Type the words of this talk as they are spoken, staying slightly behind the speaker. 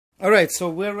Alright, so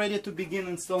we're ready to begin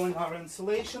installing our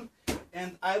insulation,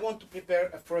 and I want to prepare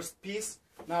a first piece.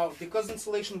 Now, because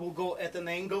insulation will go at an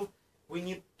angle, we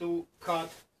need to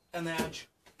cut an edge.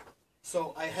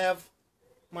 So I have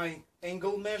my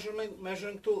angle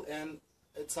measuring tool, and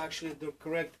it's actually the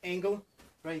correct angle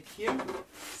right here.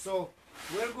 So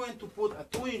we're going to put a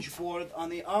 2-inch board on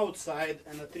the outside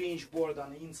and a 3-inch board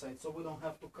on the inside, so we don't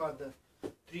have to cut the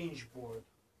 3-inch board.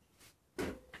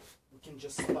 We can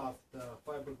just stuff the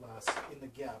fiberglass in the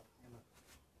gap.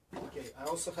 Okay, I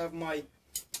also have my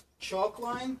chalk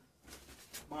line,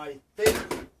 my tape,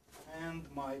 and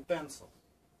my pencil,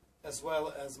 as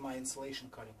well as my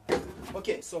insulation cutting iron.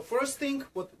 Okay, so first thing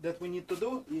that we need to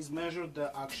do is measure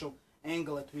the actual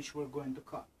angle at which we're going to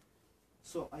cut.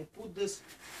 So I put this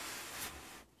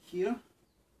here.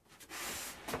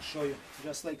 I'll show you,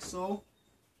 just like so.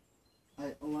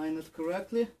 I align it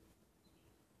correctly.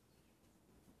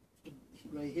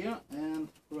 Right here and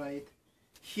right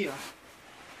here.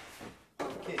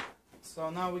 Okay, so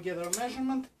now we get our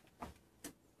measurement,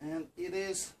 and it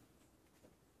is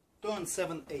 2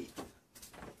 7/8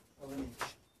 of an inch.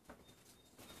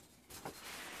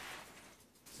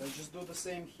 So just do the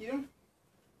same here.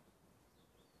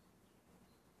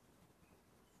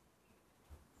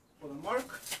 Put a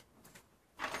mark.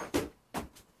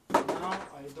 Now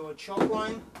I do a chalk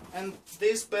line, and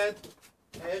this bed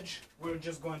edge, we're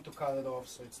just going to cut it off,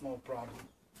 so it's no problem.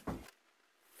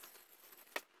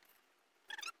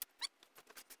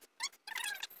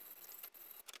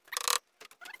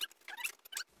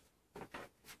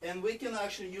 And we can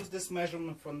actually use this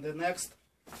measurement from the next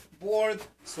board,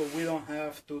 so we don't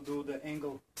have to do the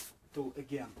angle tool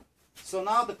again. So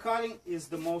now the cutting is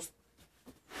the most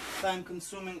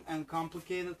time-consuming and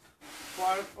complicated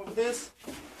part of this.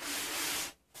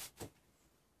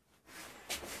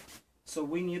 So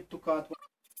we need to cut.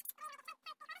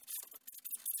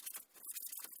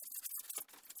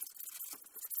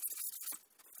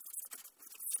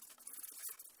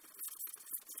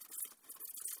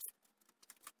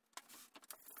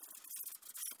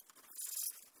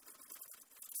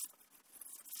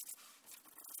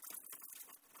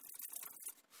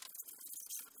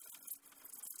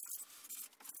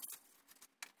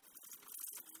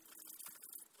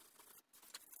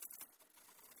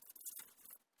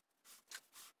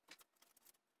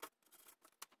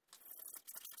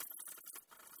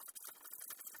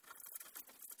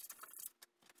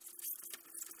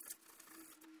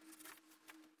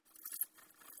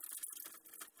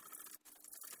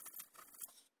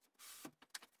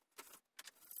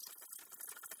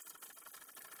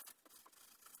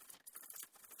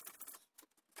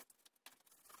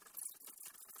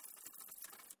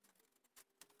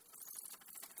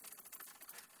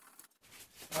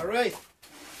 All right.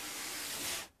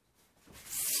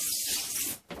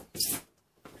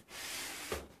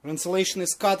 Our insulation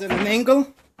is cut at an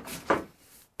angle,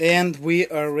 and we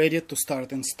are ready to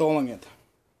start installing it.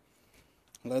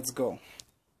 Let's go.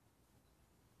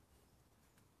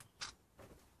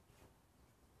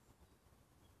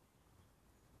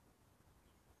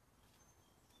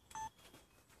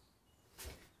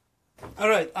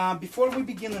 Alright, before we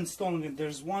begin installing it,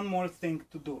 there's one more thing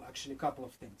to do, actually a couple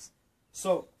of things.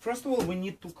 So, first of all, we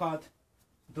need to cut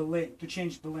the length, to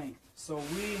change the length. So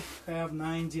we have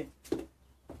 90¼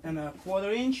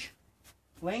 inch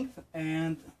length,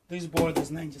 and this board is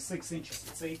 96 inches,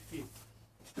 it's 8 feet.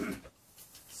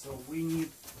 So we need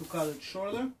to cut it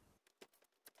shorter.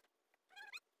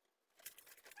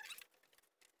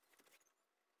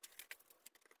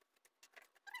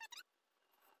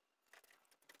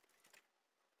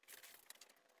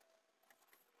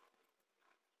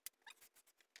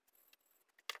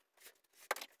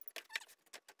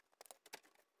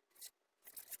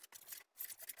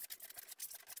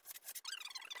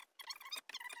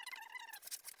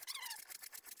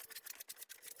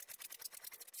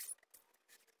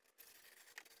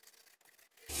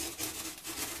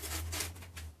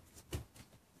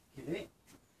 Okay.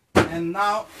 And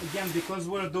now, again, because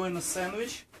we're doing a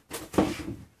sandwich,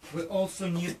 we also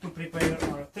need to prepare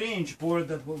our 3-inch board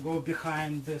that will go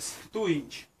behind this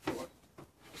 2-inch board.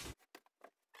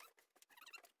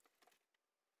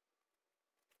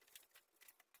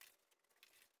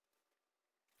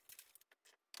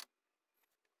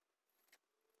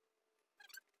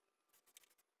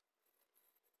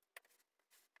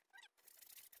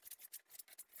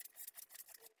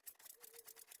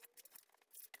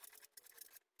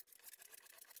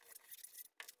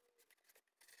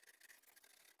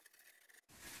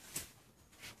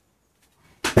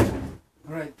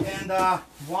 Alright, and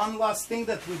one last thing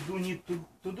that we do need to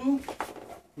do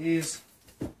is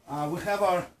we have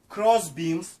our cross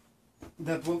beams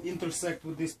that will intersect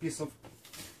with this piece of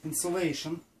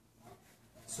insulation.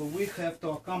 So we have to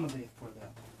accommodate for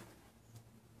that.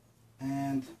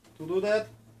 And to do that,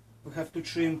 we have to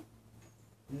trim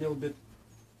a little bit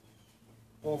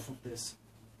off of this.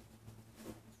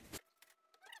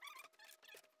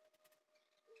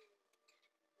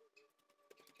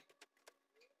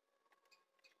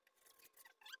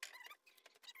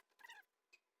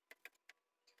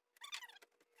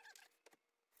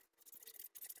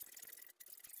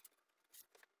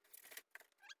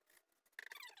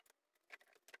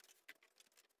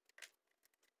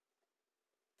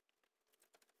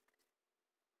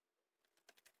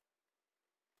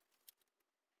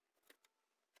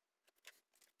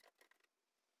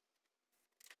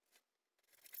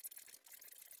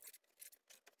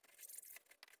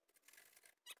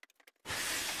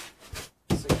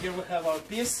 So here we have our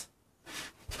piece.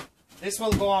 This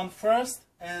will go on first,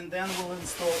 and then we'll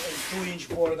install a 2-inch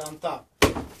board on top.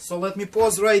 So let me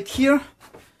pause right here,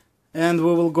 and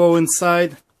we will go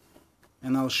inside,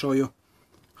 and I'll show you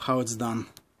how it's done.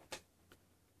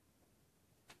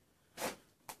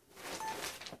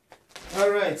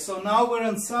 Alright, so now we're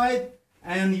inside,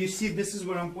 and you see this is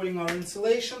where I'm putting our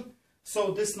insulation.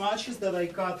 So these notches that I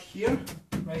cut here,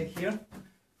 right here,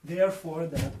 they are for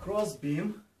that cross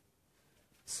beam,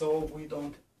 so we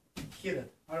don't hit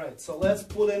it. Alright, so let's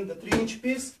put in the 3-inch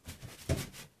piece.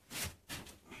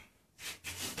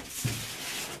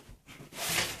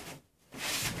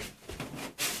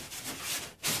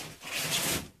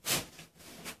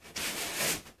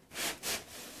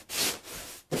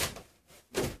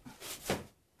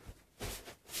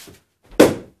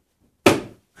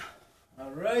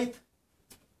 Alright.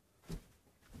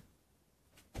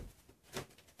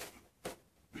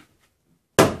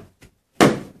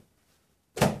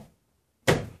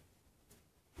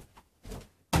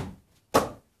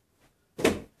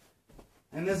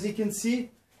 And as you can see,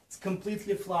 it's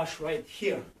completely flush right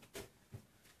here.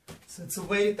 So it's a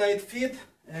very tight fit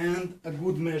and a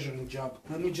good measuring job.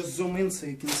 Let me just zoom in so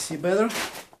you can see better.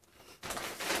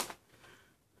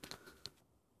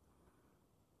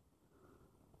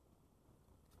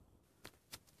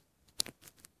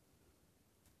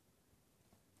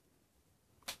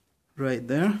 Right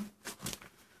there.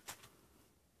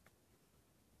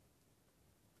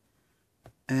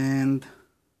 And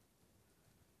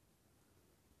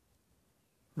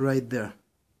right there.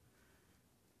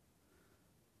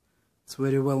 It's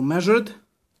very well measured.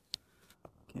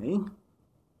 Okay.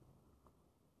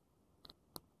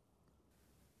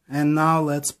 And now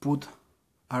let's put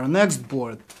our next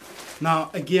board. Now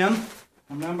again,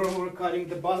 remember we're cutting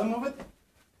the bottom of it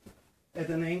at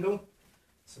an angle.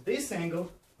 So this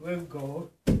angle will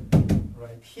go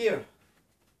right here.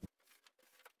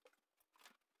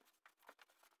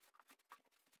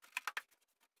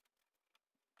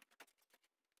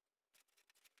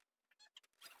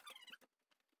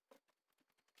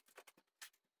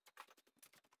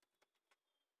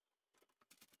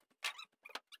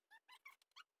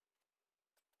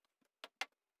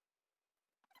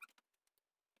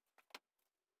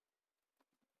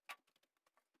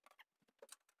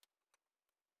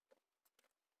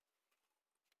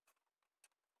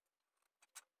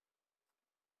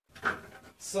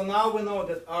 So now we know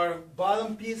that our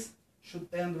bottom piece should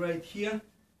end right here,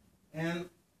 and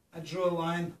I drew a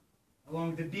line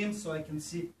along the beam so I can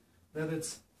see that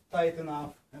it's tight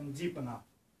enough and deep enough.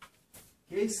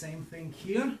 Okay, same thing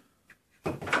here.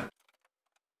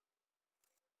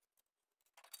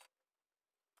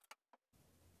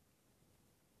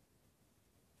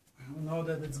 We know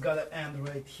that it's got to end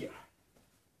right here.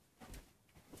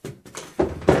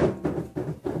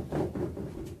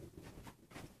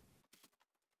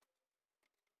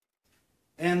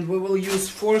 And we will use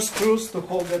 4 screws to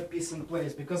hold that piece in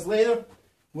place, because later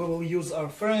we will use our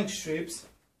furniture strips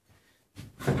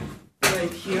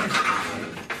right here.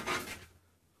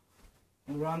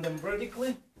 We'll run them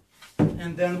vertically,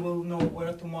 and then we'll know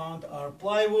where to mount our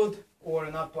plywood, or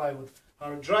not plywood,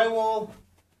 our drywall,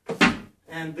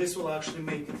 and this will actually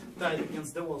make it tight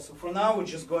against the wall. So for now we're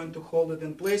just going to hold it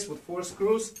in place with 4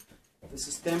 screws. This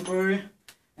is temporary,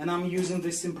 and I'm using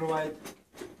this improvised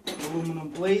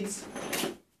aluminum plates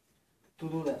to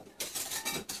do that.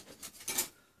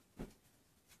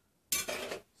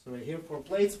 So right here, 4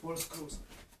 plates, 4 screws.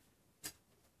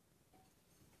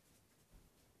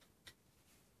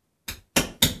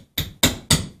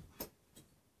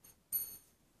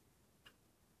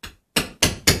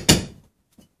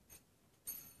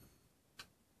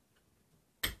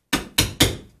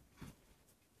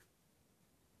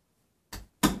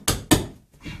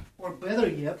 Or better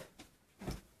yet,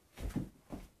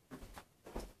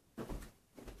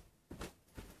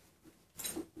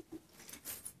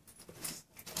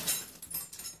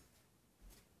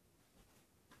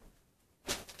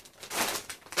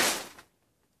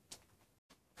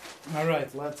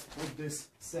 Alright, let's put this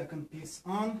second piece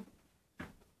on.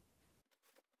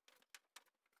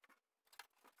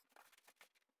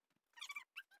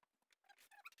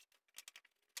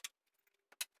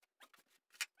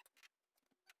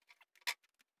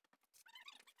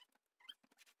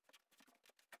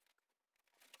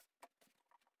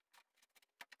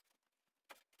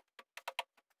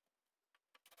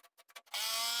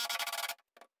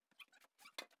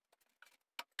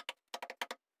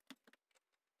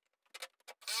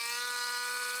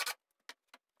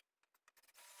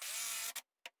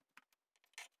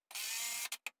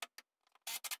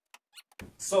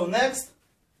 So next,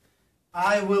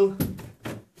 I will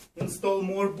install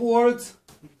more boards,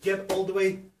 get all the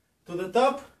way to the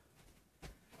top,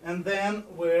 and then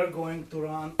we're going to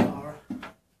run our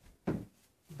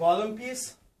bottom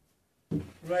piece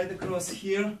right across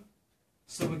here,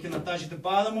 so we can attach the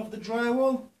bottom of the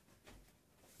drywall,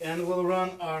 and we'll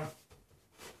run our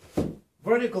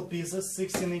vertical pieces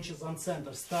 16 inches on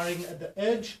center, starting at the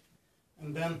edge,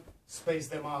 and then space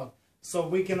them out, so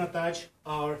we can attach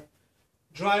our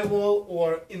drywall,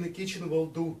 or in the kitchen we'll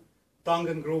do tongue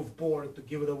and groove board to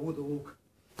give it a woody look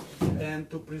and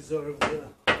to preserve the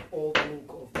old look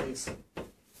of this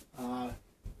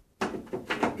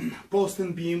post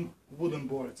and beam wooden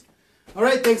boards.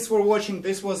 Alright, thanks for watching.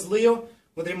 This was Leo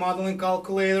with Remodeling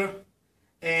Calculator,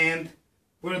 and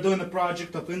we're doing a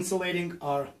project of insulating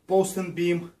our post and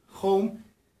beam home,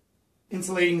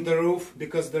 insulating the roof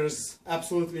because there's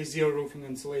absolutely zero roofing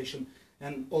insulation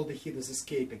and all the heat is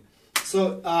escaping.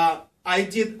 So I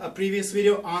did a previous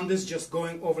video on this, just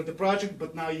going over the project,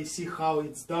 but now you see how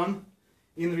it's done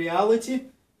in reality.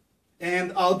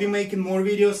 And I'll be making more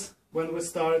videos when we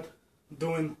start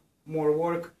doing more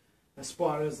work as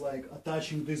far as like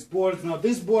attaching these boards. Now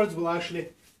these boards will actually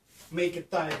make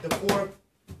it tight. The 4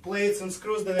 plates and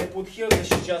screws that I put here, this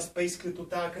is just basically to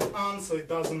tack it on so it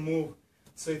doesn't move,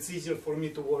 so it's easier for me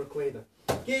to work later.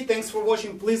 Okay, thanks for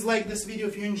watching. Please like this video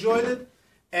if you enjoyed it,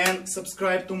 and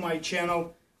subscribe to my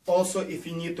channel. Also, if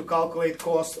you need to calculate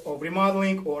costs of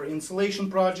remodeling or insulation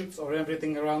projects or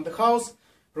everything around the house,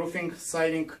 roofing,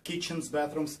 siding, kitchens,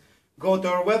 bathrooms, go to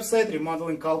our website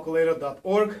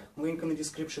remodelingcalculator.org, link in the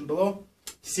description below.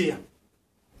 See ya!